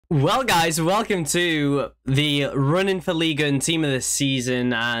Well, guys, welcome to the running for Ligue and team of the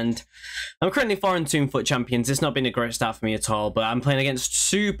season, and I'm currently 4-2 in FUT champions. It's not been a great start for me at all, but I'm playing against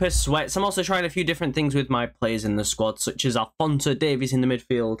super sweats. I'm also trying a few different things with my players in the squad, such as Alphonso Davies in the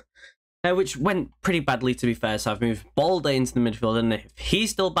midfield, which went pretty badly, to be fair. So I've moved Balde into the midfield, and if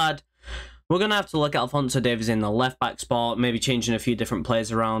he's still bad, we're going to have to look at Alphonso Davies in the left-back spot, maybe changing a few different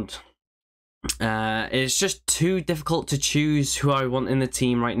players around. It's just too difficult to choose who I want in the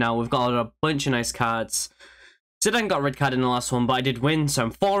team right now. We've got a bunch of nice cards. Zidane got a red card in the last one, but I did win, so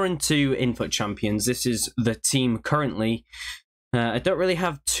I'm 4-2 in FUT champions. This is the team currently. I don't really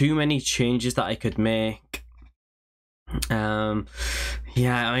have too many changes that I could make. Yeah,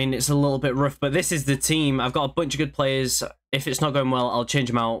 I mean, it's a little bit rough, but this is the team. I've got a bunch of good players. If it's not going well, I'll change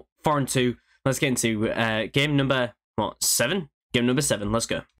them out. 4-2. Let's get into game number, what, 7? Game number 7, let's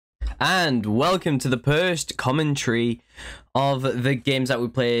go. And welcome to the first commentary of the games that we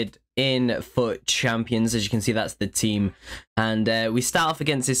played in FUT Champions. As you can see, that's the team. And we start off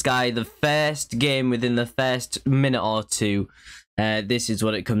against this guy. The first game within the first minute or two. This is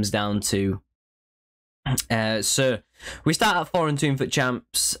what it comes down to. So we start at 4-2 in FUT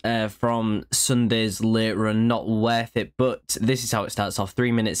Champs from Sunday's late run. Not worth it, but this is how it starts off.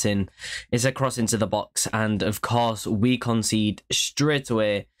 3 minutes in, it's a cross into the box, and of course we concede straight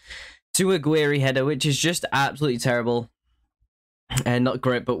away to a Guiri header, which is just absolutely terrible and not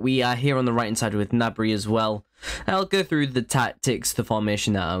great. But we are here on the right hand side with Gnabry as well. I'll go through the tactics, the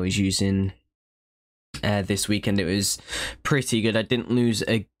formation that I was using this weekend. It was pretty good. I didn't lose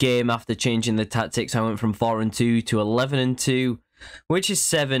a game after changing the tactics. I went from 4-2 to 11-2, which is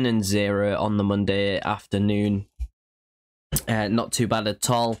 7-0 on the Monday afternoon. Not too bad at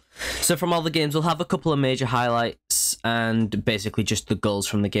all. So from all the games, we'll have a couple of major highlights and basically just the goals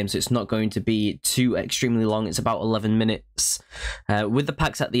from the game. So it's not going to be too extremely long. It's about 11 minutes with the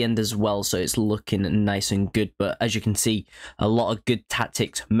packs at the end as well. So it's looking nice and good. But as you can see, a lot of good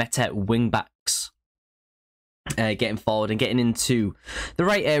tactics. Meta wing backs. Getting forward and getting into the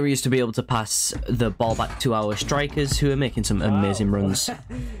right areas to be able to pass the ball back to our strikers, who are making some amazing runs.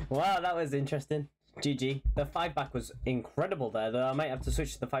 Wow, that was interesting. GG. The 5-back was incredible there, though. I might have to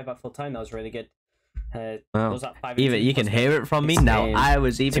switch to the 5-back full time. That was really good. Well, was that 5 even you can hear it from me now. I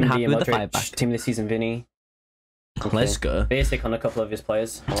was even happy with the 5-back. Team of the season, Vinny. Okay. Let's go. Basic on a couple of his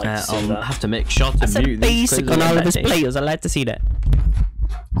players. I like to see I'll that. have to make sure to mute basic on all of his players. I like to see that.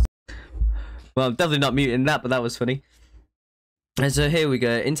 Well, I'm definitely not muting that, but that was funny. And so here we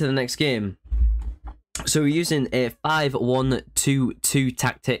go, into the next game. So we're using a 5-1-2-2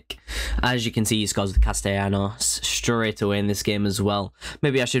 tactic. As you can see, he scores with Castellanos straight away in this game as well.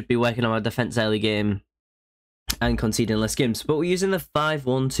 Maybe I should be working on my defense early game and conceding less games. But we're using the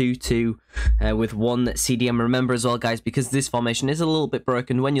 5-1-2-2 with one CDM. Remember as well, guys, because this formation is a little bit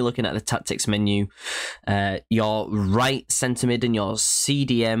broken. When you're looking at the tactics menu, your right centre mid and your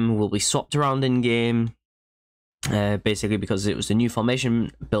CDM will be swapped around in game. Basically because it was a new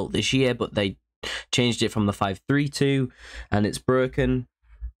formation built this year, but they changed it from the 5-3-2 and it's broken.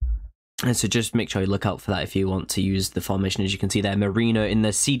 And so just make sure you look out for that if you want to use the formation. As you can see there, Marino in the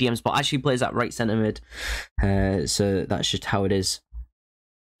CDM spot actually plays that right centre mid. So that's just how it is.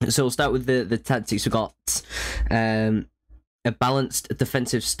 So we'll start with the tactics. We've got a balanced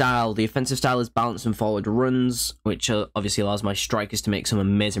defensive style. The offensive style is balanced and forward runs, which obviously allows my strikers to make some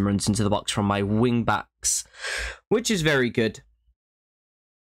amazing runs into the box from my wing backs, which is very good.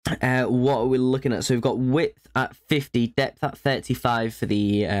 What are we looking at? So we've got width at 50, depth at 35 for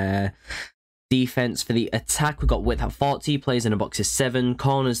the defense. For the attack, we've got width at 40, plays in a box is 7,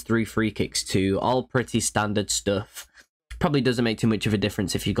 corners 3, free kicks 2, all pretty standard stuff. Probably doesn't make too much of a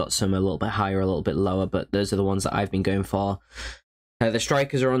difference if you've got some a little bit higher, a little bit lower, but those are the ones that I've been going for. The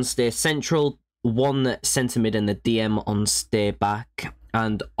strikers are on stay central, one centre mid and the DM on stay back,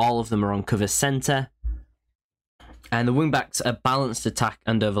 and all of them are on cover centre. And the wingbacks are balanced attack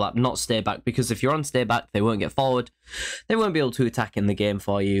and overlap, not stay back, because if you're on stay back, they won't get forward. They won't be able to attack in the game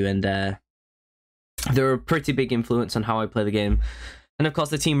for you, and they're a pretty big influence on how I play the game. And of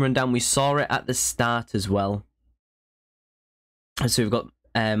course, the team rundown, we saw it at the start as well. So we've got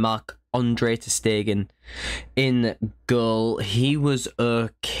Marc-Andre ter Stegen in goal. He was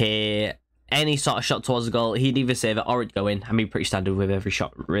okay. Any sort of shot towards the goal, he'd either save it or it'd go in. I mean, pretty standard with every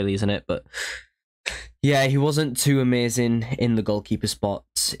shot, really, isn't it? But yeah, he wasn't too amazing in the goalkeeper spot,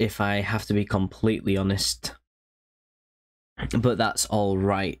 if I have to be completely honest. But that's all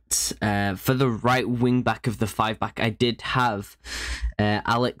right. For the right wing back of the 5-back, I did have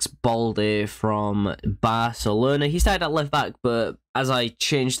Alex Balde from Barcelona. He started at left back, but as I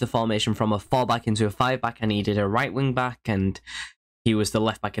changed the formation from a 4-back into a 5-back, I needed a right wing back, and he was the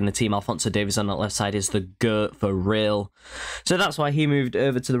left back in the team. Alphonso Davies on that left side is the GOAT for real. So that's why he moved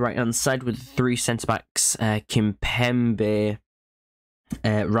over to the right-hand side with 3 centre-backs, Kimpembe,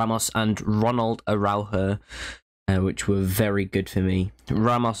 Ramos and Ronald Araujo, which were very good for me.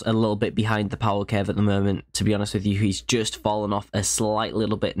 Ramos a little bit behind the power curve at the moment. To be honest with you, he's just fallen off a slight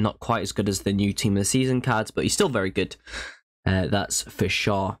little bit. Not quite as good as the new Team of the Season cards, but he's still very good. That's for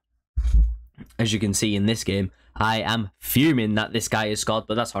sure. As you can see in this game, I am fuming that this guy has scored,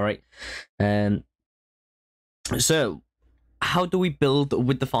 but that's all right. So, how do we build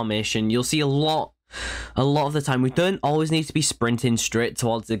with the formation? You'll see a lot of the time, we don't always need to be sprinting straight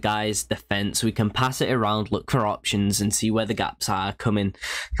towards the guy's defence. We can pass it around, look for options, and see where the gaps are coming.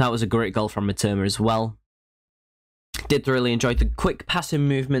 That was a great goal from Matoma as well. Did really enjoy the quick passing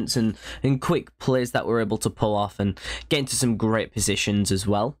movements and quick plays that we're able to pull off and get into some great positions as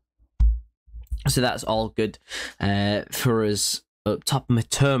well. So that's all good for us. Up top,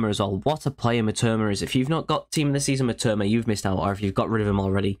 Matoma as well. What a player Matoma is. If you've not got Team of the Season Matoma, you've missed out, or if you've got rid of him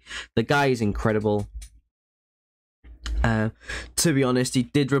already. The guy is incredible. To be honest, he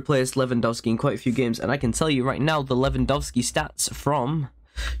did replace Lewandowski in quite a few games, and I can tell you right now, the Lewandowski stats from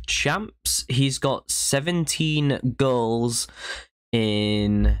Champs, he's got 17 goals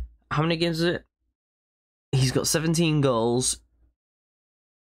in... How many games is it? He's got 17 goals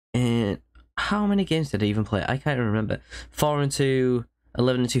in... How many games did he even play? I can't remember. 4 and 2,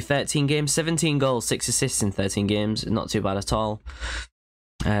 11 and 2, 13 games, 17 goals, 6 assists in 13 games. Not too bad at all,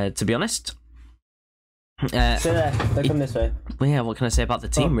 to be honest. Sit there. They come this way. Yeah, what can I say about the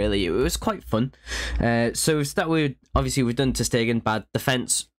team, really? It was quite fun. So we've started with, obviously, we've done ter Stegen bad.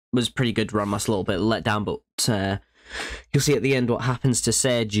 Defence was pretty good. Ramos a little bit let down, but you'll see at the end what happens to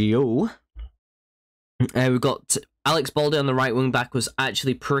Sergio. We've got Alex Balde on the right wing back, was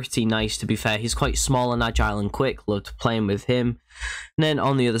actually pretty nice, to be fair. He's quite small and agile and quick. Loved playing with him. And then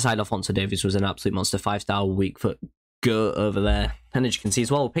on the other side, Alphonso Davies was an absolute monster. 5-star weak foot GOAT over there. And as you can see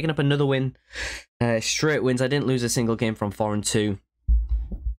as well, we're picking up another win. Straight wins. I didn't lose a single game from 4 and 2.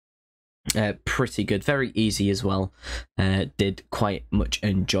 Pretty good. Very easy as well. Did quite much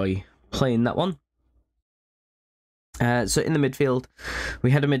enjoy playing that one. So in the midfield, we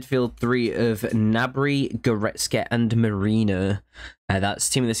had a midfield 3 of Gnabry, Goretzka and Marino. That's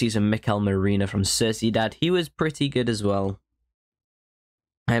Team of the Season Mikel Marino from Sociedad. He was pretty good as well.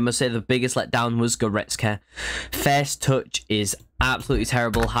 I must say the biggest letdown was Goretzka. First touch is absolutely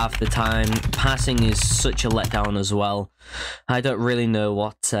terrible half the time. Passing is such a letdown as well. I don't really know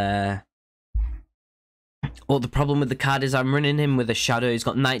what the problem with the card is. I'm running him with a shadow. He's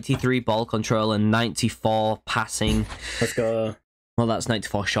got 93 ball control and 94 passing. Let's go. Well, that's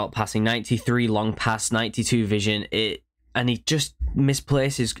 94 short passing, 93 long pass, 92 vision. And he just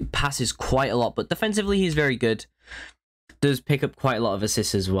misplaces passes quite a lot, but defensively he's very good. Does pick up quite a lot of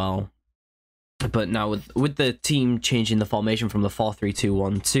assists as well. But now with the team changing the formation from the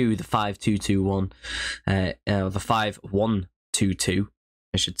 4-3-2-1 to the 5-2-2-1, the 5-1-2-2,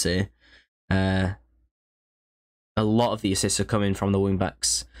 I should say. A lot of the assists are coming from the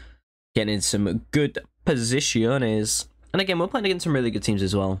wingbacks, getting in some good positions. And again, we're playing against some really good teams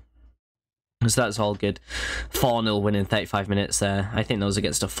as well. So that's all good. 4-0 win in 35 minutes there. I think that was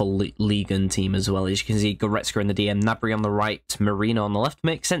against a full Ligue team as well. As you can see, Goretzka in the DM, Gnabry on the right, Marino on the left.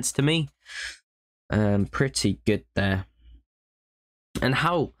 Makes sense to me. Pretty good there. And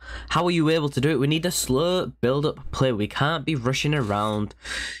how are you able to do it? We need a slow build-up play. We can't be rushing around,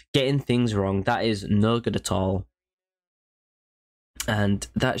 getting things wrong. That is no good at all. And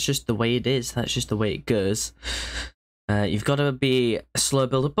that's just the way it is. That's just the way it goes. You've got to be a slow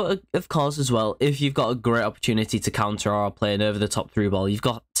builder, but of course as well, if you've got a great opportunity to counter or play an over the top through ball, you've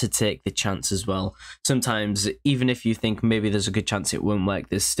got to take the chance as well. Sometimes, even if you think maybe there's a good chance it won't work,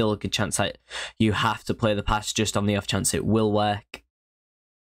 there's still a good chance that you have to play the pass just on the off chance it will work.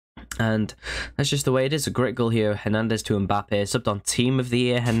 And that's just the way it is. A great goal here, Hernandez to Mbappe, subbed on Team of the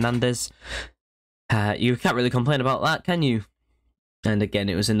Year, Hernandez. You can't really complain about that, can you? And again,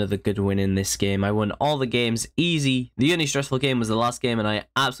 it was another good win in this game. I won all the games easy. The only stressful game was the last game, and I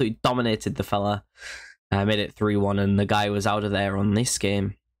absolutely dominated the fella. I made it 3-1, and the guy was out of there on this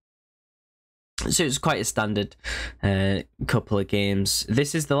game. So it was quite a standard couple of games.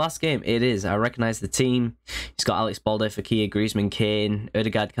 This is the last game. It is. I recognise the team. He's got Alex Balde, Fekir, Griezmann, Kane,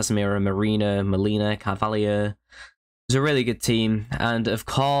 Odegaard, Casemiro, Marino, Molina, Carvalho. It's a really good team. And of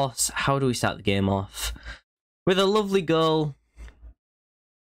course, how do we start the game off? With a lovely goal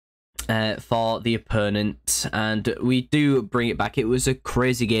for the opponent, and we do bring it back. It was a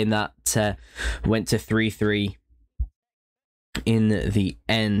crazy game that went to 3-3 in the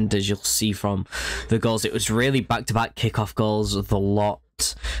end, as you'll see from the goals. It was really back-to-back kickoff goals, the lot.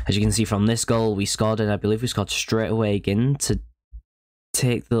 As you can see from this goal, we scored, and I believe we scored straight away again to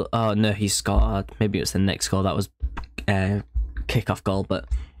take the... Oh, no, he scored. Maybe it was the next goal. That was kickoff goal, but...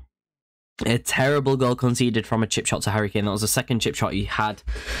 A terrible goal conceded from a chip shot to Harry Kane. That was the second chip shot he had.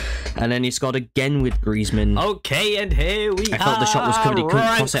 And then he scored again with Griezmann. Okay, and here we I felt the shot was covered. He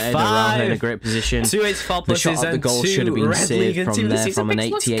couldn't cross it around her in a great position. 2 84 The shot of the goal should have been saved from there, from an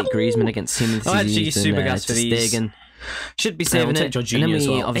 88 Griezmann against TOTW. Oh, actually, super gas for these. Should be saving it. And then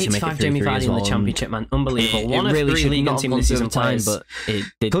we obviously make it 85 Jamie Vardy in the Championship, man. Unbelievable. One of 3 League and Team of the Season players. But it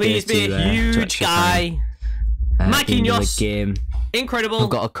did Please be a huge guy. Marquinhos. Game. Incredible. I've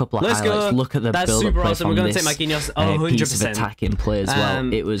got a couple of Let's highlights. Go. Look at the That's build-up super play awesome. from We're going to this take Marquinhos 100%. piece of attacking play as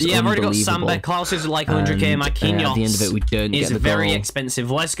well. It was I've already got unbelievable. Samba. Klaus is like 100k. Marquinhos at the end of it, we don't get the very goal. expensive.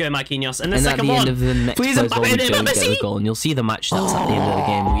 Let's go, Marquinhos. And the And second at the one. end of the next Please, play as well, we Mbappe, don't get the Messi. goal. And you'll see the match stats at the end of the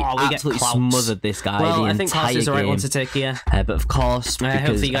game. We get absolutely clout. smothered this guy Well, the I think Klaus entire is the right game. one to take here. But of course, because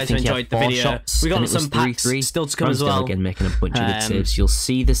hopefully you guys I think he had enjoyed the 4 video. shots, We got and it was some packs 3-3. still to come as Ramsdale well. again making a bunch of good saves. You'll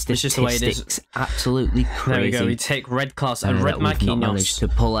see the just the way it is. statistics. Absolutely crazy. There we go. We take red Klaus and red that we've not managed Marquinhos. to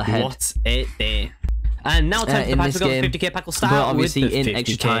pull ahead. What a day. And now time for the in pack. this We've got game, the 50k pack will but start obviously with the in 50k.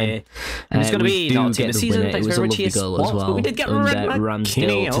 extra time, And it's going to we be do not get team of the the season. winner. Thanks It was very a much. lovely Yes, goal as well. we did get under red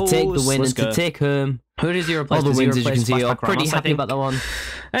Ramsdale to take the win Let's and to go. take home Who does your all the wins. As you can see, I'm I'm pretty happy about that one.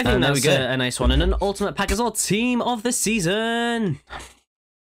 I think there that we was go. a nice one. And an ultimate pack as well. Team of the season.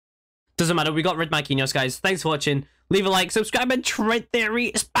 Doesn't matter. We got red Marquinhos, guys. Thanks for watching. Leave a like, subscribe, and Trent Theory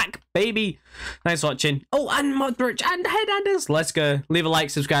is back, baby. Thanks for watching. Oh, and Modric and Headhanders. Let's go. Leave a like,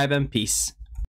 subscribe, and peace.